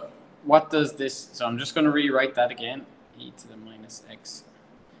 so what does this, so I'm just going to rewrite that again, e to the minus x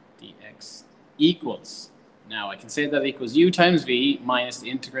dx equals, now I can say that equals u times v minus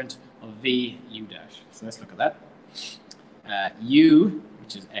the integrand of v u dash. So let's look at that. U,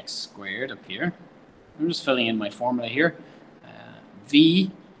 which is x squared up here, I'm just filling in my formula here.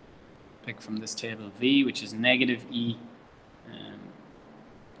 V, pick from this table, v, which is negative e,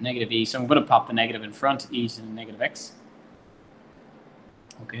 so I'm going to pop the negative in front, e to the negative x.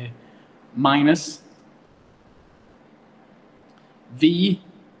 Okay, minus v,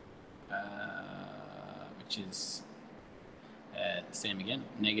 which is the same again,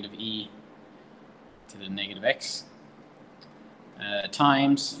 negative e to the negative x,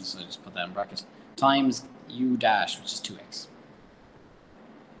 times, so I just put that in brackets, times u dash, which is 2x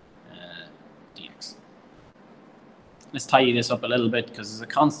dx. Let's tidy this up a little bit because there's a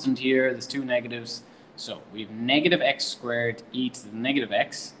constant here, there's two negatives. So we have negative x squared e to the negative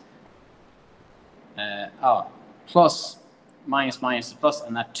x, plus minus minus plus,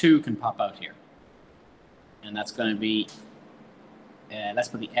 and that 2 can pop out here. And that's going to be, let's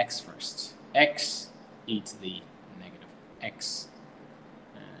put the x first. X e to the negative x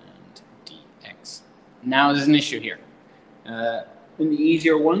and dx. Now there's an issue here. In the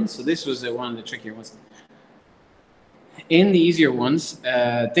easier ones, so this was one of the trickier ones. In the easier ones,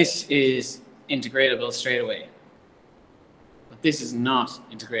 this is integratable straight away, but this is not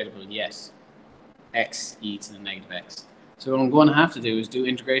integratable yet. X e to the negative x. So what I'm going to have to do is do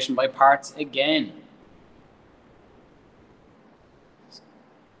integration by parts again.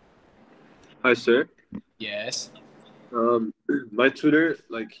 Hi, sir. Yes. My tutor,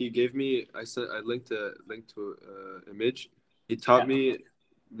 like, he gave me, I linked to image. He taught me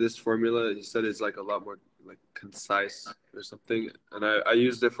this formula. He said it's like a lot more like concise or something, and I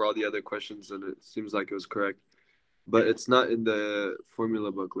used it for all the other questions, and it seems like it was correct. But it's not in the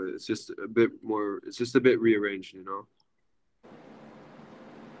formula booklet. It's just a bit more. It's just a bit rearranged, you know.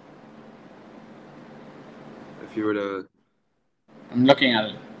 If you were to, I'm looking at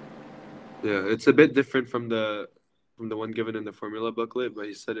it. yeah, it's a bit different from the one given in the formula booklet, but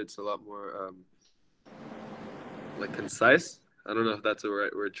he said it's a lot more like concise. I don't know if that's the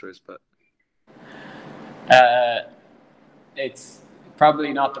right word choice, but it's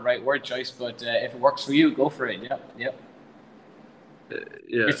probably not the right word choice, but if it works for you, go for it. Yep. Yeah.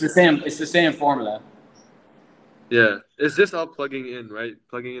 It's the same formula. Yeah. Is this all plugging in, right?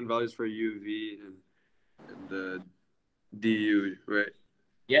 Plugging in values for u, v, and the du, right?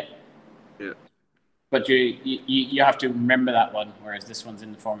 Yeah. Yeah. But you have to remember that one, whereas this one's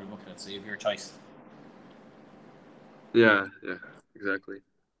in the formula booklet, so you have your choice. Yeah, exactly.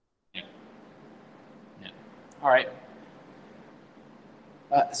 Yeah. All right.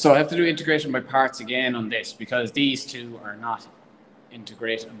 So I have to do integration by parts again on this because these two are not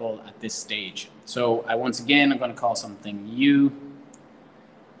integratable at this stage. So I'm going to call something u.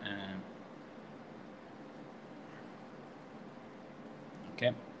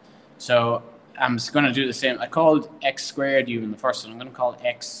 Okay. So I'm just going to do the same. I called x squared u in the first one. I'm going to call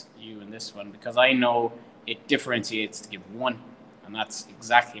x u in this one because I know it differentiates to give 1, and that's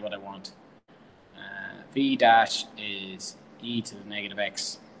exactly what I want. V dash is e to the negative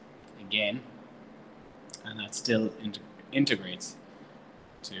x again, and that still integrates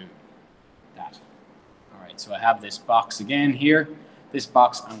to that. All right, so I have this box again here. This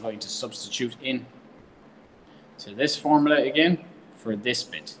box I'm going to substitute in to this formula again for this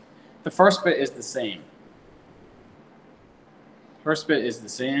bit. The first bit is the same.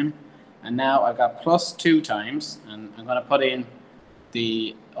 And now I've got plus 2 times, and I'm going to put in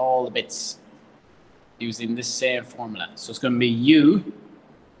all the bits using this same formula. So it's going to be u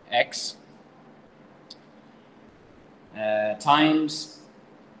x times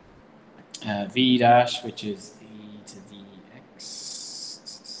v dash, which is e to the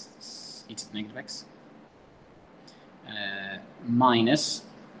negative x, minus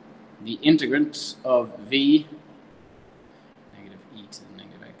the integrant of v, negative e to the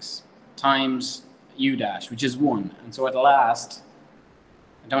negative x, times u dash, which is 1. And so at last,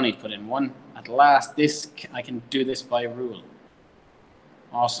 I don't need to put in 1. At last, I can do this by rule.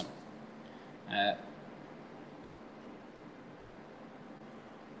 Awesome.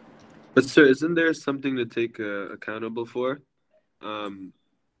 But sir, isn't there something to take accountable for?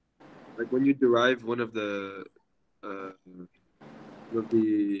 Like when you derive one of the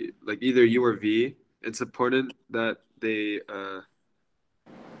like either u or v, it's important that they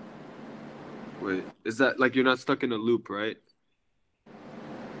wait. Is that like you're not stuck in a loop, right?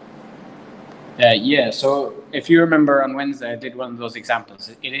 Yeah, so if you remember on Wednesday, I did one of those examples.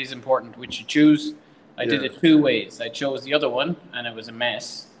 It is important which you choose. I did it 2 ways. I chose the other one, and it was a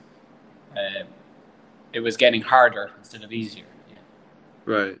mess. It was getting harder instead of easier. Yeah.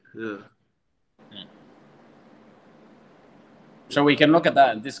 Right, yeah. So we can look at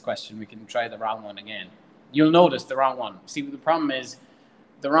that in this question. We can try the wrong one again. You'll notice the wrong one. See, the problem is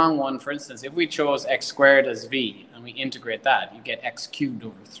the wrong one, for instance, if we chose x squared as v and we integrate that, you get x cubed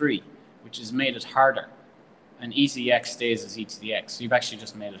over 3, which has made it harder. And e to the x stays as e to the x. So you've actually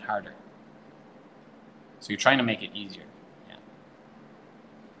just made it harder. So you're trying to make it easier. Yeah.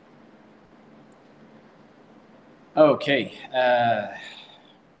 Okay. I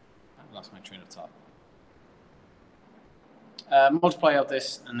lost my train of thought. Multiply out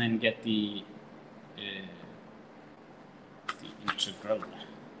this and then get the integral.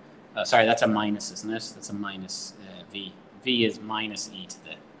 Sorry, that's a minus, isn't it? That's a minus v. V is minus e to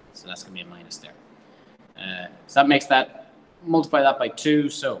the, so that's going to be a minus there. So that makes that, multiply that by 2.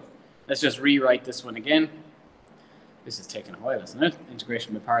 So let's just rewrite this one again. This is taking a while, isn't it?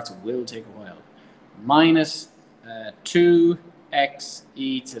 Integration by parts will take a while. Minus 2x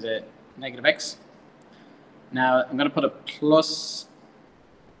e to the negative x. Now I'm going to put a plus.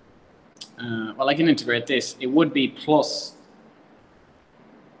 Well, I can integrate this. It would be plus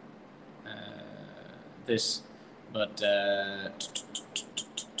this, but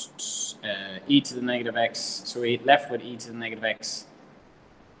e to the negative x. So we're left with e to the negative x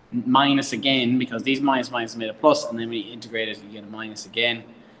minus again, because these minus made a plus, and then we integrate it, you get a minus again.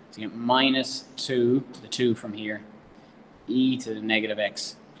 So you get minus 2, the 2 from here, e to the negative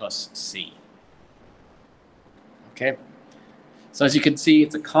x plus c. Okay, so as you can see,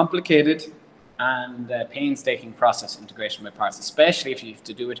 it's a complicated and painstaking process, integration by parts, especially if you have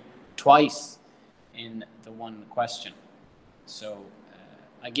to do it twice in the one question. So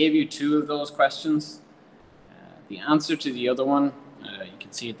I gave you 2 of those questions. The answer to the other one, you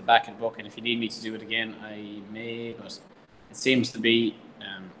can see at the back of the book, and if you need me to do it again, I may, but it seems to be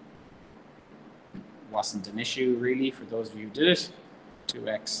wasn't an issue really for those of you who did it.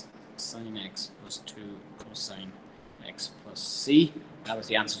 2x sine x plus 2 cosine x plus c. That was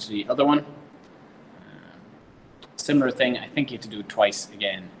the answer to the other one. Similar thing, I think you have to do it twice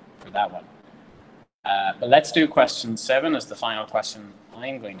again for that one. But let's do question 7 as the final question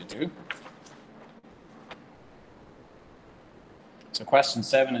I'm going to do. So question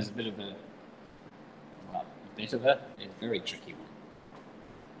 7 is a very tricky one.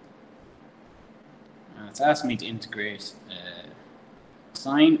 It's asked me to integrate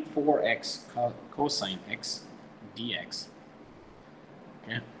sine 4x cosine x dx.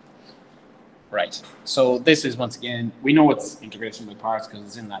 Okay. Right. So this is, once again, we know it's integration by parts because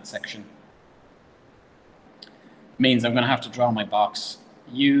it's in that section. Means I'm going to have to draw my box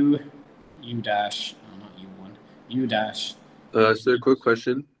u dash, no, not u1, u dash. So a quick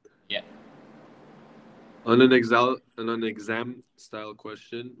question. Yeah. On an exam style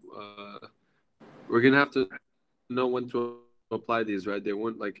question, we're gonna have to know when to apply these, right? They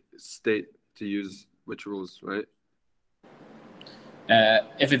won't like state to use which rules, right?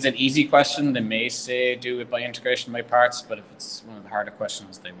 If it's an easy question, they may say do it by integration by parts, but if it's one of the harder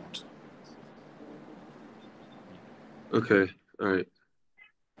questions, they won't. Okay, all right.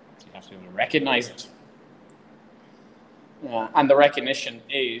 So you have to be able to recognize it. And the recognition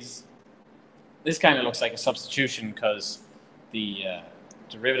is, this kind of looks like a substitution because the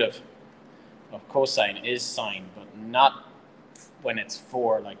derivative of cosine is sine, but not when it's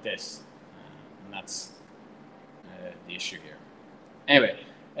 4 like this. And that's the issue here. Anyway,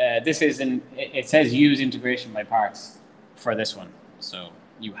 this is it says use integration by parts for this one, so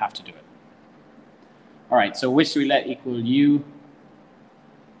you have to do it. All right, so which do we let equal u?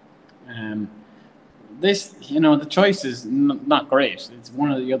 This, the choice is not great. It's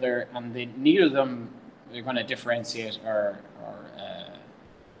one or the other, and neither of them are going to differentiate or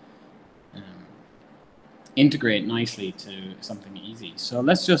integrate nicely to something easy. So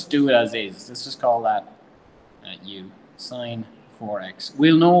let's just do it as is. Let's just call that u, sine 4x.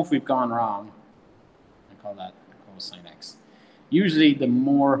 We'll know if we've gone wrong. I call that cosine x. Usually the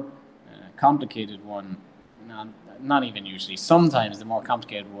more complicated one, not even usually, sometimes the more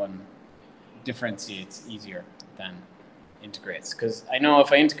complicated one differentiates easier than integrates. Because I know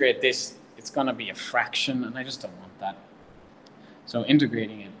if I integrate this, it's going to be a fraction, and I just don't want that. So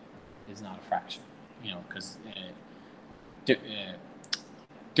integrating it is not a fraction, because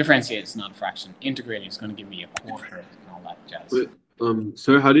differentiate is not a fraction. Integrating is going to give me a quarter and all that jazz. Wait,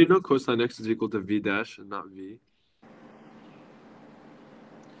 sir, how do you know cosine x is equal to v dash and not v?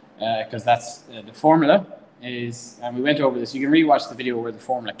 Because that's the formula is, and we went over this. You can rewatch the video where the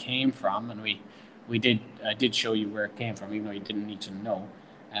formula came from, and I did show you where it came from, even though you didn't need to know.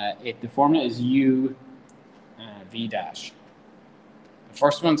 The formula is u v dash. The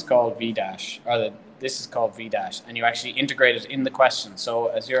first one's called v dash, or this is called v dash, and you actually integrate it in the question. So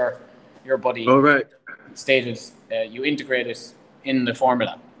as your buddy stated, you integrate it in the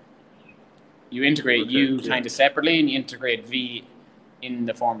formula. You integrate u kind of separately, and you integrate v in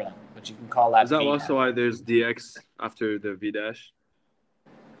the formula, but you can call that. Is that v also why there's dx after the v dash?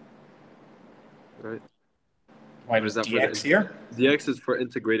 Right. Why was that dx here? Dx is for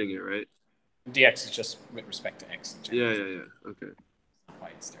integrating it, right? Dx is just with respect to x. Yeah. Okay. Why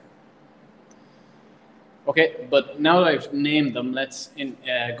it's there. Okay, but now that I've named them, let's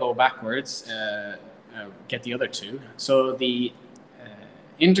go backwards. Get the other two. So the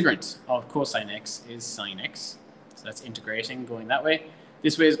integrant of cosine x is sine x. So that's integrating, going that way.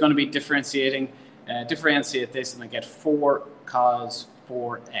 This way is going to be differentiating. Differentiate this, and I get 4 cos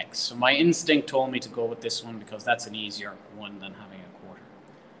 4x. So my instinct told me to go with this one because that's an easier one than having a quarter.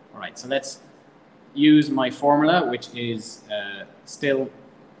 All right, so let's use my formula, which is still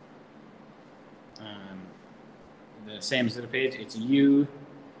the same as the other page. It's u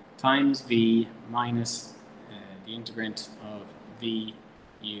times v minus the integrant of v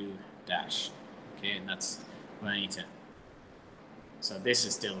u dash. Okay, and that's what I need to. So this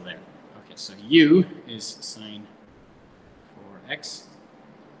is still there. Okay, so u is sine 4x.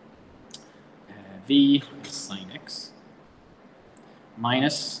 V is sine x.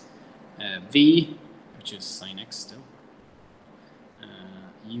 Minus v, which is sine x still.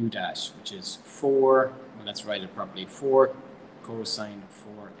 U dash, which is 4. Well, let's write it properly. 4 cosine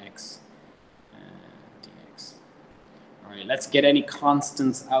 4x dx. All right, let's get any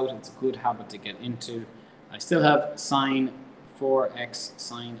constants out. It's a good habit to get into. I still have sine 4x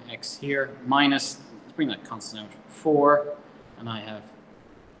sine x here, minus, let's bring that constant out, 4, and I have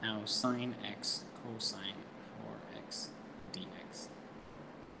now sine x cosine 4x dx.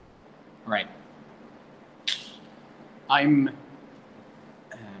 All right.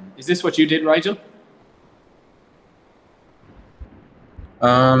 Is this what you did, Rigel?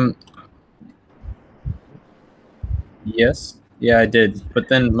 Yes. Yeah, I did. But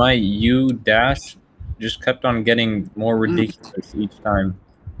then my u dash just kept on getting more ridiculous each time.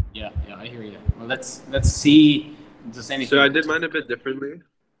 Yeah, I hear you. Well, let's see. Does anything? So I did mine a bit differently.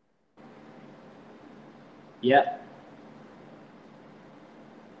 Yeah.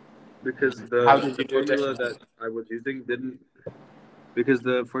 Because the formula that I was using didn't. Because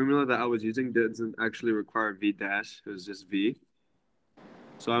the formula that I was using doesn't actually require v dash. It was just v.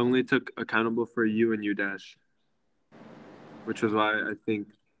 So I only took accountable for u and u dash, which was why I think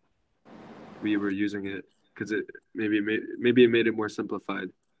we were using it, because it maybe it made it more simplified.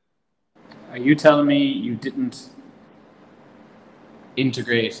 Are you telling me you didn't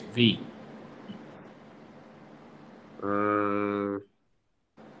integrate v?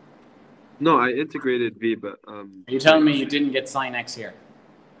 No, I integrated v, but Are you telling me you didn't get sine x here?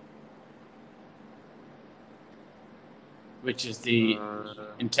 Which is the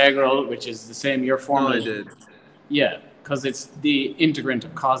integral, which is the same, your formula. No, I did. Yeah, because it's the integrant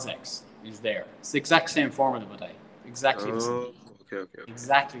of cos x is there. It's the exact same formula, but exactly the same. Okay.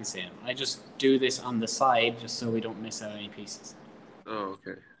 Exactly the same. I just do this on the side just so we don't miss out any pieces. Oh,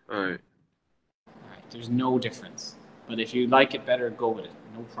 okay. All right. There's no difference. But if you like it better, go with it.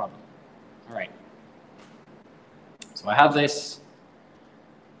 No problem. All right. So I have this.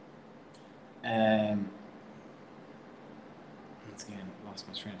 Once again, lost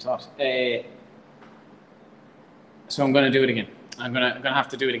my train of thought. So I'm going to do it again. I'm gonna have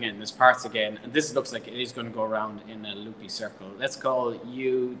to do it again. There's parts again, and this looks like it is going to go around in a loopy circle. Let's call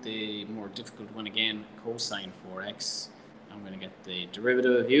u the more difficult one again, cosine 4x. I'm going to get the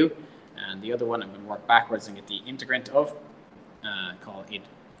derivative of u, and the other one I'm going to work backwards and get the integrant of. Call it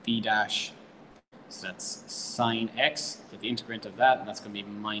v dash. So that's sine x. Get the integrant of that, and that's going to be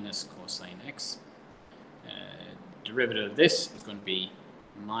minus cosine x. Derivative of this is going to be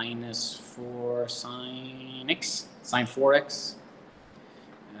minus 4 sine x, sine 4x.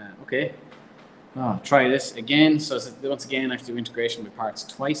 Okay, try this again. So once again, I have to do integration by parts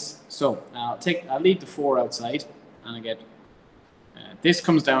twice. So I'll leave the 4 outside, and I get this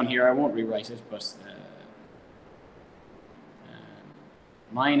comes down here. I won't rewrite it, but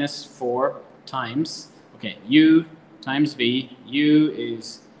minus 4 times, okay, u times v. U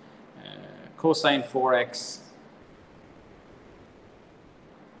is cosine 4x.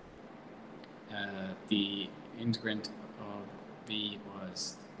 The integrant of v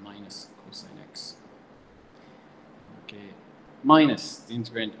was minus cosine x. Okay, minus the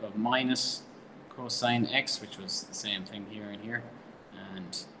integrant of minus cosine x, which was the same thing here and here,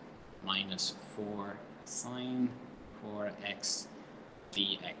 and minus 4 sine 4x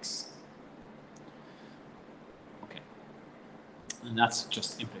dx. Okay, and that's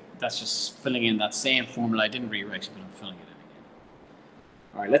just filling in that same formula. I didn't rewrite it, but I'm filling it in again.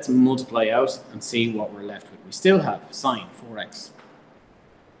 All right, let's multiply out and see what we're left with. We still have sine 4x,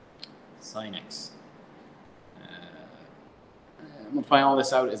 sine x. Multiplying all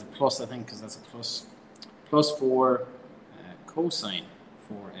this out is a plus, I think, because that's a plus. Plus 4 cosine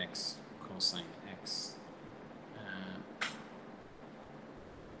 4x, cosine x.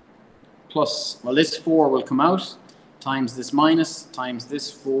 Plus, well, this 4 will come out, times this minus, times this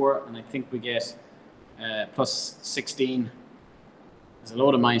 4, and I think we get plus 16. There's a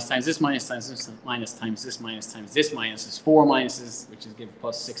load of minus times this minus times this minus times this minus times this minus. There's 4 minuses, which is give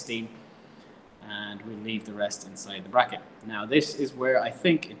plus 16. And we'll leave the rest inside the bracket. Now, this is where I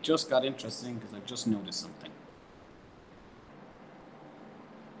think it just got interesting because I've just noticed something.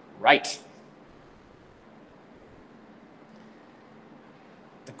 Right.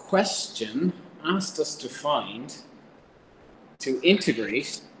 The question asked us to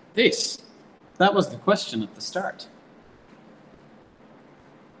integrate this. That was the question at the start.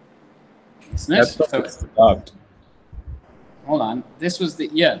 Isn't it? So, hold on. This was the,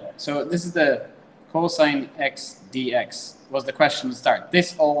 so this is the cosine x dx was the question to start.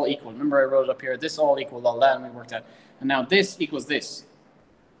 This all equal. Remember I wrote it up here. This all equal all that, and we worked out. And now this equals this.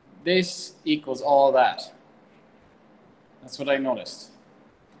 This equals all that. That's what I noticed.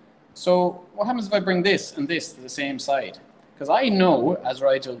 So what happens if I bring this and this to the same side? Because I know, as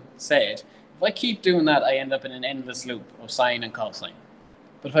Rigel said, if I keep doing that, I end up in an endless loop of sine and cosine.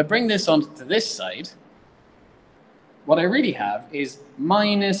 But if I bring this onto this side, what I really have is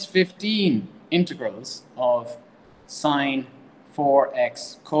minus 15 integrals of sine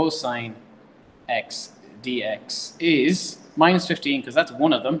 4x cosine x dx is minus 15, because that's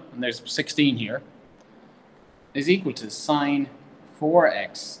one of them, and there's 16 here, is equal to sine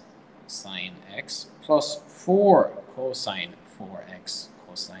 4x sine x plus 4 cosine 4x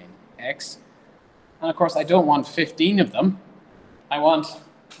cosine x. And of course, I don't want 15 of them. I want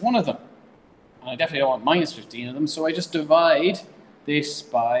one of them. And I definitely don't want minus 15 of them, so I just divide this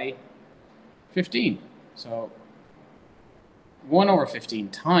by 15. So 1 over 15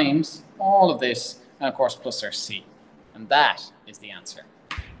 times all of this, and of course plus our c. And that is the answer.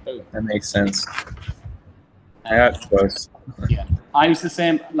 Boom. That makes sense. That's close. Yeah, I was the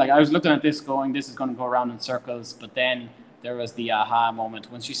same. Like, I was looking at this going, this is going to go around in circles, but then there was the aha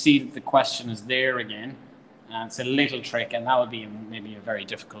moment. Once you see that the question is there again, and it's a little trick, and that would be maybe a very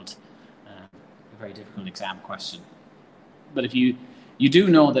difficult exam question. But if you do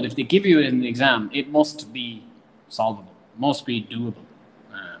know that if they give you it in the exam, it must be solvable, must be doable,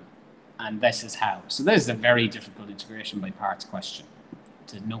 and this is how. So this is a very difficult integration by parts question,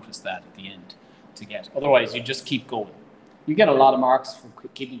 to notice that at the end to get. Otherwise, you just keep going. You get a lot of marks for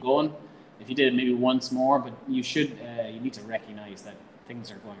keeping going if you did it maybe once more, but you should you need to recognize that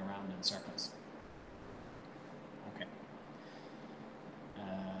things are going around in circles. Okay.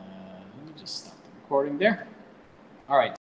 Let me just stop the recording there. All right.